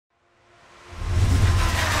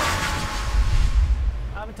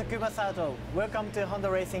Takuma Sato. Welcome to Honda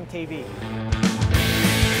Racing TV.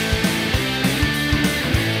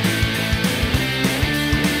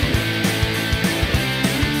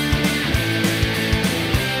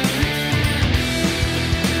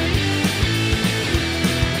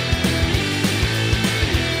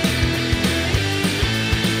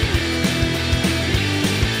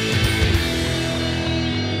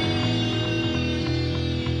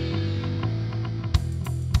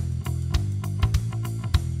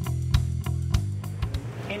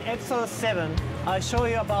 In episode 7, I'll show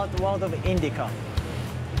you about the world of Indycar.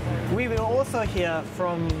 We will also hear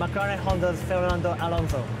from McLaren-Honda's Fernando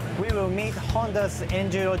Alonso. We will meet Honda's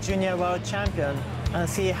Enduro Junior World Champion and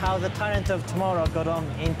see how the talent of tomorrow got on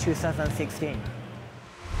in 2016.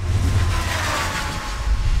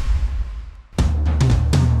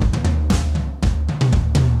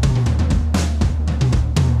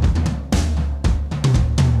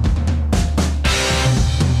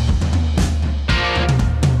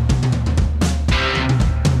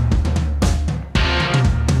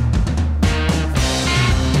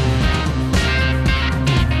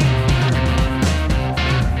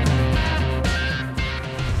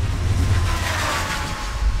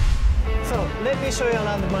 Let me show you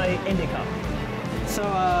around my IndyCar. So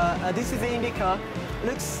this is the IndyCar.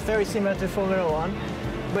 Looks very similar to Formula 1,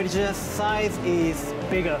 but just size is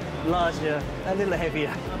bigger, larger, a little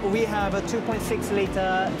heavier. We have a 2.6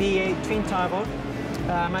 liter V8 twin turbo.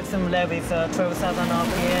 Maximum level is 12,000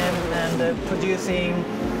 RPM and producing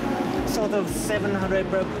sort of 700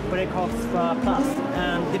 brake horsepower plus.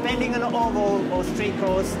 And depending on the oval or street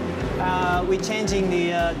course, we're changing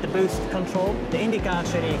the boost control. The IndyCar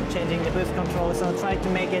actually changing the boost control, so try to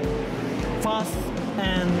make it fast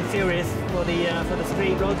and furious for the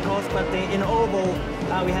street road course. But in oval,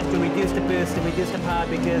 we have to reduce the boost, reduce the power,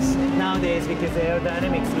 because nowadays, because the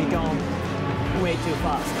aerodynamics, we go way too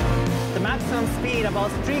fast. The maximum speed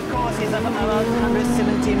about street course is about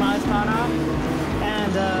 170 miles per hour.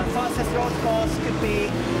 And fastest road course could be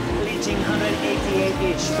reaching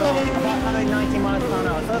 188-ish, so about 190 miles per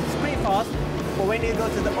hour. So it's pretty fast, but when you go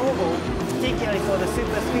to the oval, particularly for the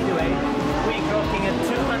super speedway, we're clocking at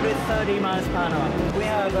 230 miles per hour. We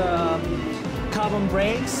have carbon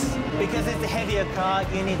brakes. Because it's a heavier car,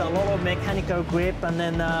 you need a lot of mechanical grip, and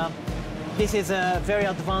then this is a very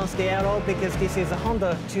advanced aero because this is a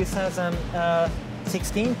Honda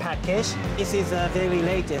 2016 package. This is the very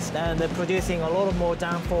latest and producing a lot of more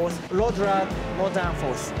downforce, low drag, more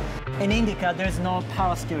downforce. In IndyCar, there's no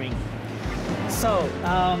power steering. So,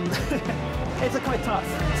 it's quite tough.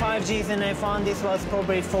 5Gs in F1, this was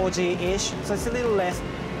probably 4G-ish, so it's a little less.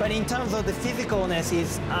 But in terms of the physicalness,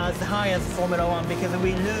 it's as high as Formula 1 because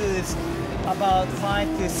we lose about 5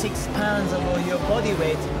 to 6 pounds of your body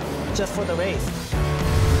weight just for the race.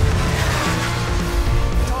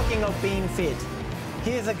 Talking of being fit,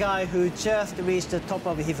 here's a guy who just reached the top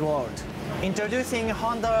of his world. Introducing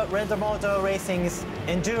Honda Motor Racing's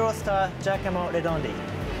Enduro star Giacomo Redondi.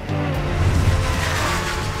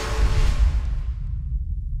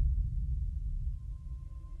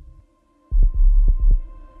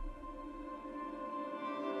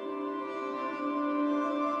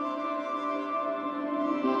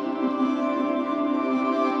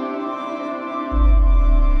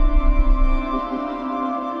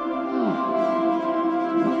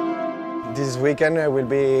 This weekend will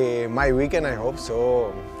be my weekend, I hope,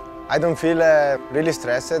 so I don't feel really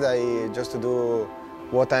stressed. I just do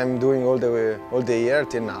what I'm doing all the year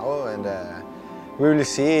till now, and we will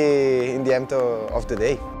see in the end of the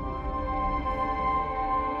day.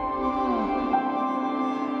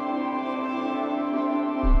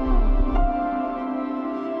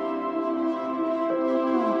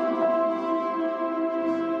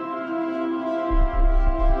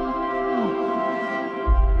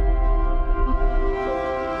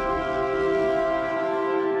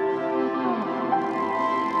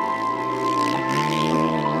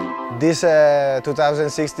 This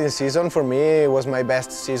 2016 season for me was my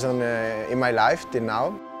best season in my life till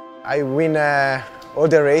now. I win all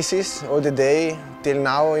the races, all the day till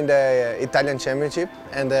now in the Italian Championship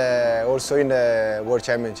and also in the World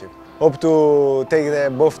Championship. Hope to take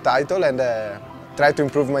both titles and try to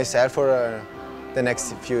improve myself for the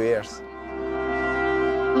next few years.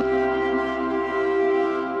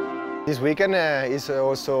 This weekend is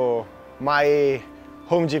also my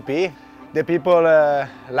home GP. The people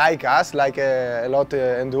like us, like a lot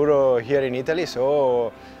enduro here in Italy,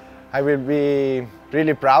 so I will be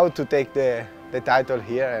really proud to take the title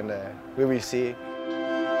here, and we will see.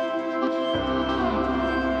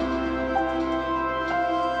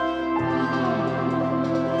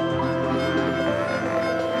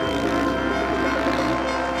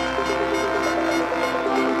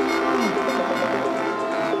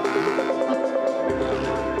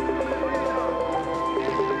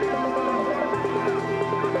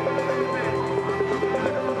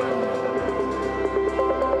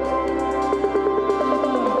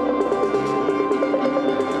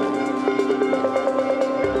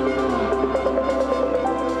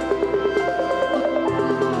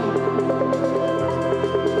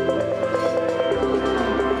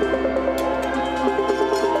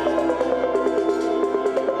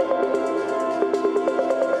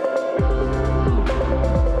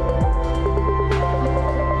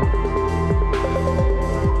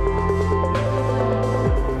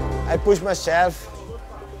 I pushed myself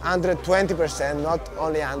 120%, not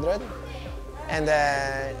only 100, and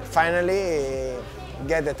finally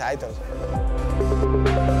get the title.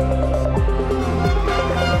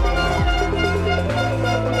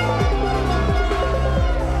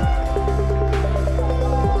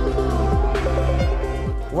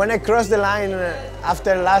 When I crossed the line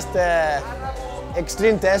after last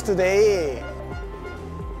extreme test today,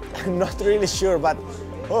 I'm not really sure, but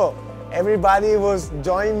everybody was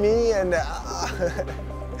joining me, and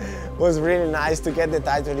it was really nice to get the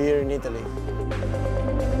title here in Italy.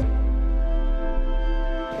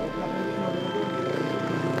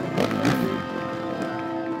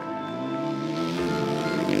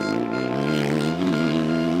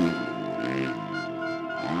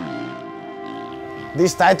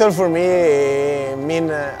 This title for me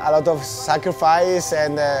means a lot of sacrifice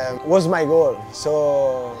and was my goal,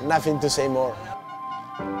 so nothing to say more.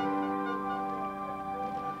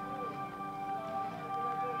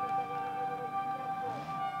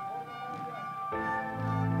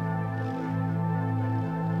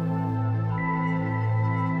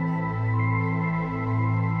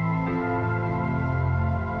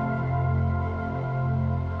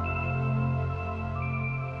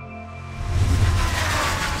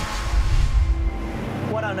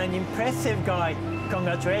 What an impressive guy!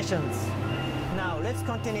 Congratulations! Now let's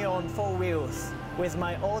continue on four wheels with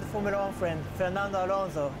my old Formula 1 friend Fernando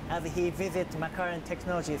Alonso as he visits McLaren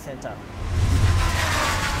Technology Center.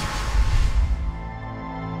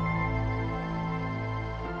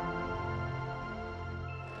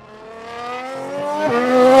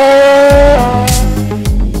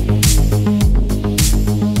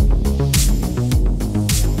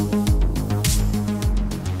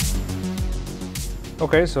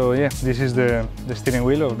 Okay, so yeah, this is the steering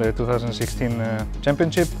wheel of the 2016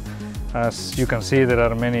 championship. As you can see, there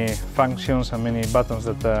are many functions and many buttons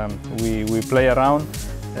that we play around.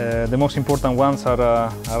 The most important ones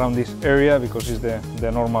are around this area, because it's the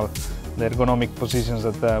ergonomic positions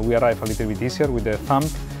that we arrive a little bit easier with the thumb.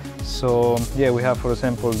 So yeah, we have, for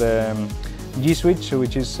example, the G switch,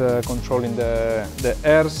 which is controlling the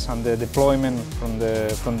airs and the deployment from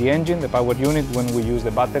the engine, the power unit, when we use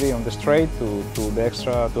the battery on the straight to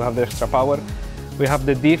have the extra power. We have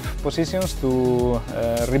the diff positions to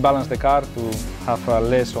rebalance the car, to have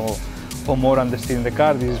less or more understeering the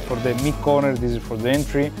car. This is for the mid corner, this is for the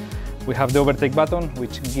entry. We have the overtake button,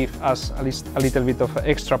 which gives us at least a little bit of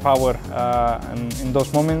extra power in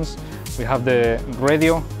those moments. We have the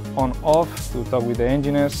radio on-off to talk with the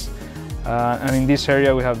engineers. And in this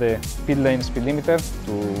area we have the pit lane speed limiter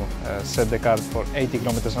to set the car for 80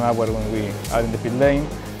 km/h when we are in the pit lane.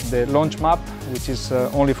 The launch map, which is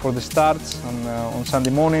only for the starts and on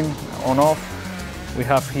Sunday morning, on-off. We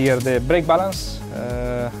have here the brake balance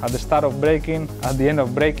at the start of braking, at the end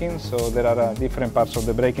of braking, so there are different parts of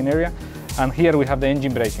the braking area. And here we have the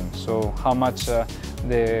engine braking, so how much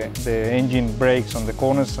the engine brakes on the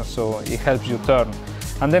corners, so it helps you turn.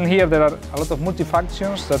 And then here there are a lot of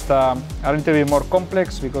multifunctions that are a little bit more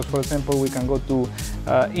complex, because, for example, we can go to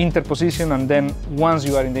interposition, and then once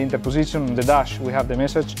you are in the interposition, on the dash we have the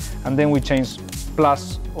message, and then we change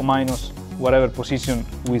plus or minus whatever position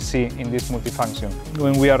we see in this multifunction.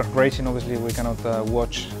 When we are racing, obviously we cannot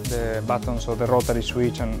watch the buttons or the rotary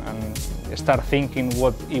switch and start thinking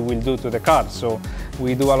what it will do to the car. So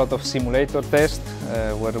we do a lot of simulator tests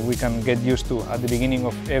where we can get used to at the beginning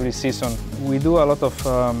of every season. We do a lot of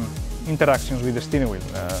interactions with the steering wheel.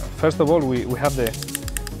 First of all, we have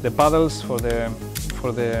the paddles for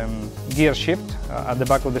the gear shift at the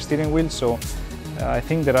back of the steering wheel. So I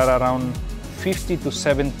think there are around 50 to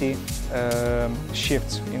 70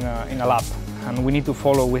 shifts in a lap, and we need to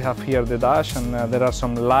follow. We have here the dash, and there are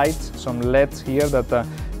some lights, some LEDs here that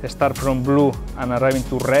start from blue and arriving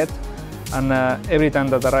to red, and every time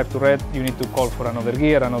that arrive to red you need to call for another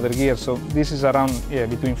gear. So this is around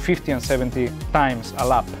between 50 and 70 times a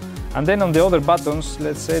lap. And then on the other buttons,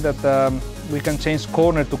 let's say that we can change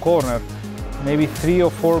corner to corner, maybe 3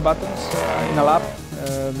 or 4 buttons in a lap.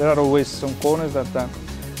 There are always some corners that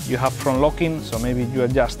you have front locking, so maybe you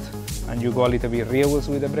adjust and you go a little bit rearwards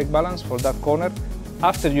with the brake balance for that corner.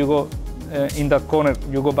 After you go in that corner,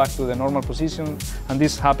 you go back to the normal position, and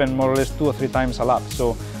this happens more or less 2 or 3 times a lap.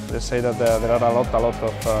 So let's say that there are a lot of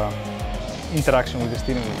interaction with the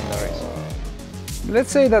steering wheel in the race.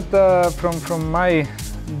 Let's say that from my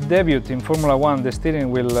debut in Formula 1, the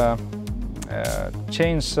steering wheel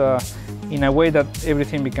changed in a way that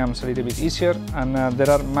everything becomes a little bit easier, and there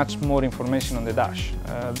are much more information on the dash.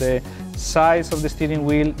 The size of the steering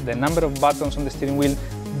wheel, the number of buttons on the steering wheel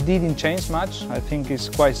didn't change much. I think it's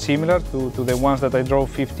quite similar to the ones that I drove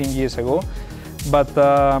 15 years ago. but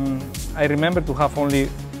I remember to have only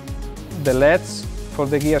the LEDs for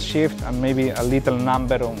the gear shift and maybe a little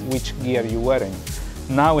number on which gear you were in.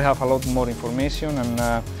 Now we have a lot more information,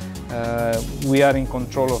 and we are in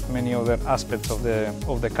control of many other aspects of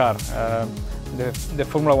the car. The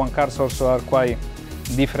Formula One cars also are quite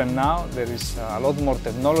different now. There is a lot more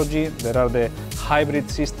technology. There are the hybrid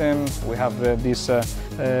system. We have this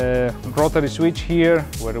rotary switch here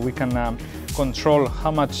where we can control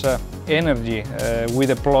how much energy we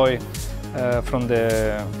deploy from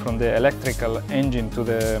the electrical engine to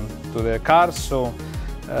the car. So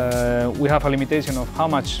we have a limitation of how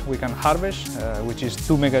much we can harvest, which is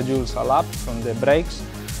 2 megajoules a lap from the brakes.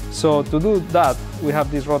 So to do that, we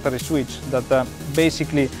have this rotary switch that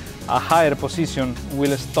basically a higher position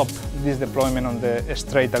will stop this deployment on the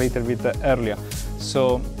straight a little bit earlier.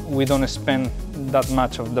 So we don't spend that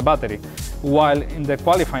much of the battery. While in the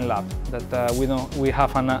qualifying lap, that we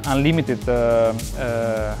have an unlimited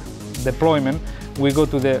deployment, we go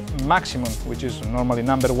to the maximum, which is normally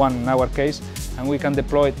number 1 in our case, and we can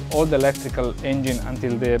deploy all the electrical engine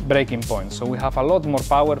until the braking point. So we have a lot more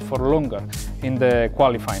power for longer in the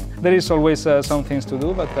qualifying. There is always some things to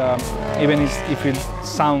do, but even if it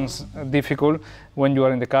sounds difficult, when you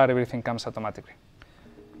are in the car, everything comes automatically.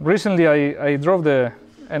 Recently, I drove the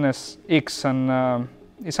NSX, and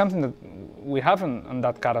it's something that we have on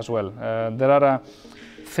that car as well. There are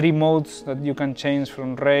 3 modes that you can change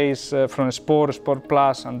from race, from Sport, Sport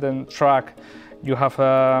Plus, and then track. You have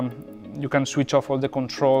you can switch off all the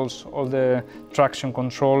controls, all the traction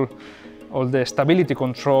control, all the stability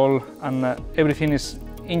control, and everything is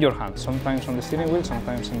in your hand. Sometimes on the steering wheel,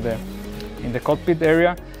 sometimes in the cockpit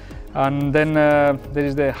area. And then there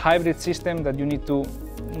is the hybrid system that you need to.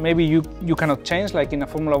 Maybe you cannot change like in a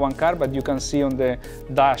Formula One car, but you can see on the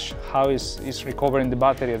dash how is recovering the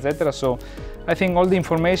battery, etc. So I think all the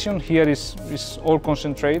information here is all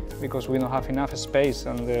concentrated because we don't have enough space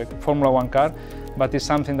on the Formula One car, but it's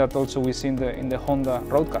something that also we see in the Honda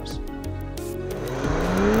road cars.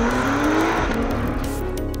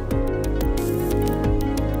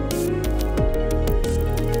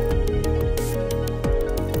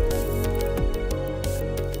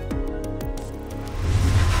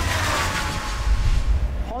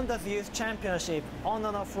 Honda's Youth Championship on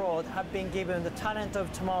and off-road have been given the talent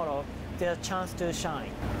of tomorrow their chance to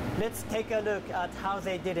shine. Let's take a look at how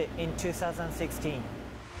they did it in 2016.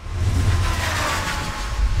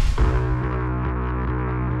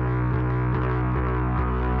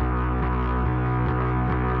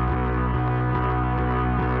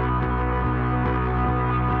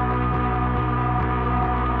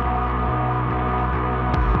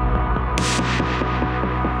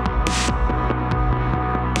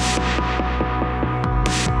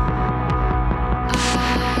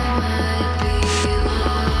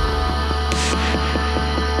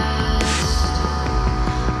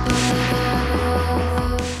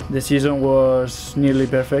 The season was nearly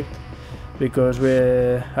perfect because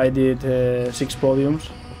I did 6 podiums.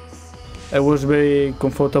 I was very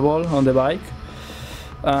comfortable on the bike,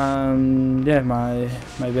 and yeah, my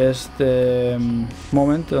best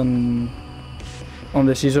moment on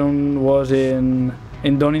the season was in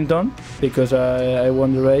Donington because I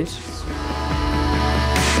won the race.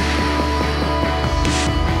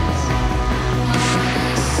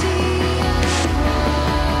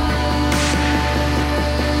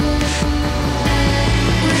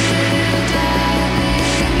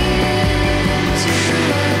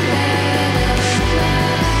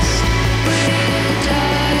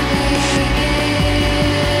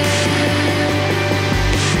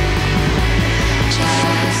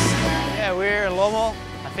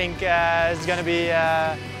 I think it's going to be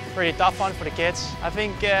a pretty tough one for the kids. I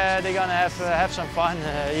think they're going to have some fun,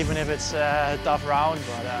 even if it's a tough round,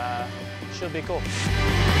 but it should be cool.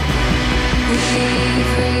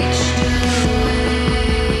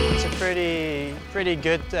 It's a pretty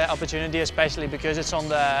good opportunity, especially because it's on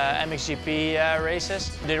the MXGP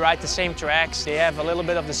races. They ride the same tracks, they have a little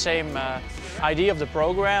bit of the same idea of the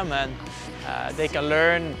program, and they can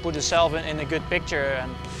learn, put themselves in a good picture,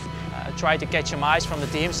 and try to catch some eyes from the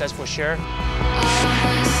teams, that's for sure.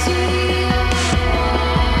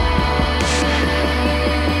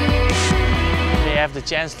 They have the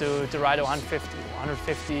chance to ride a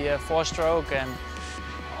 150 four-stroke and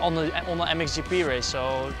on the MXGP race,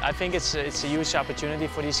 so I think it's a huge opportunity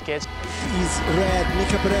for these kids. Is red,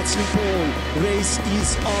 Mika Perez in pole, race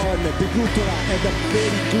is on, the Gutola had a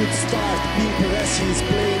very good start, Pim Perez is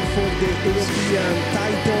playing for the European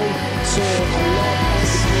title, so a lot of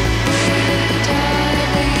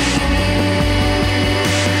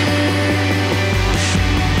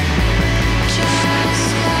just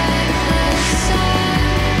like the sun.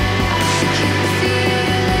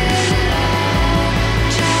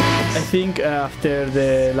 after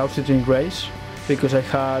the Lausitzring race, because I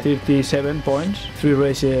had 37 points, 3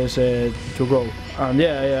 races to go. And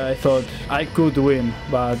yeah, I thought I could win,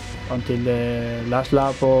 but until the last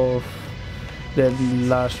lap of the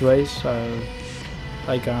last race,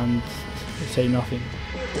 I can't say nothing.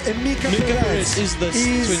 Mika Perez is the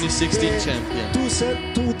 2016 champion.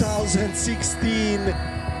 2016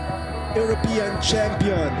 European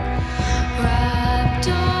champion. Wrapped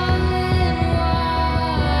all in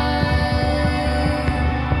white,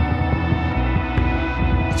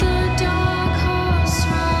 the dark horse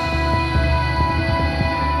rides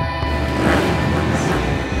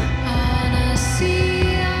on a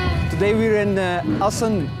sea of Today we're in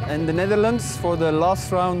Assen in the Netherlands for the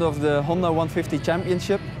last round of the Honda 150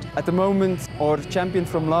 Championship. At the moment our champion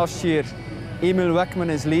from last year, Emil Weckman,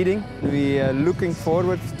 is leading. We are looking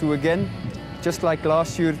forward to again, just like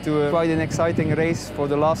last year, to quite an exciting race for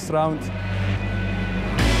the last round.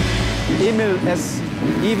 Emil,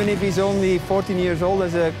 even if he's only 14 years old,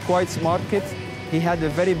 is a quite smart kid. He had a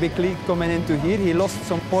very big lead coming into here. He lost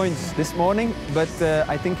some points this morning, but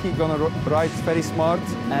I think he's gonna ride very smart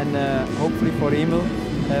and hopefully for Emil,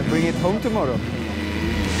 bring it home tomorrow.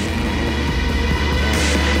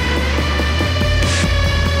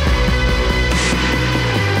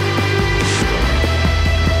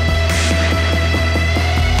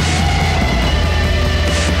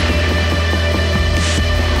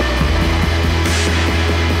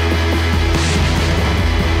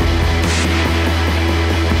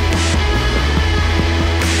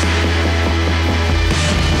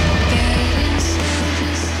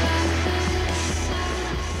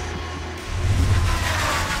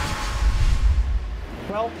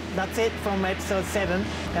 Well, that's it from episode 7.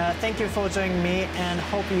 Thank you for joining me and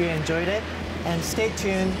hope you enjoyed it. And stay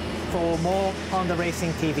tuned for more Honda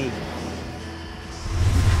Racing TV.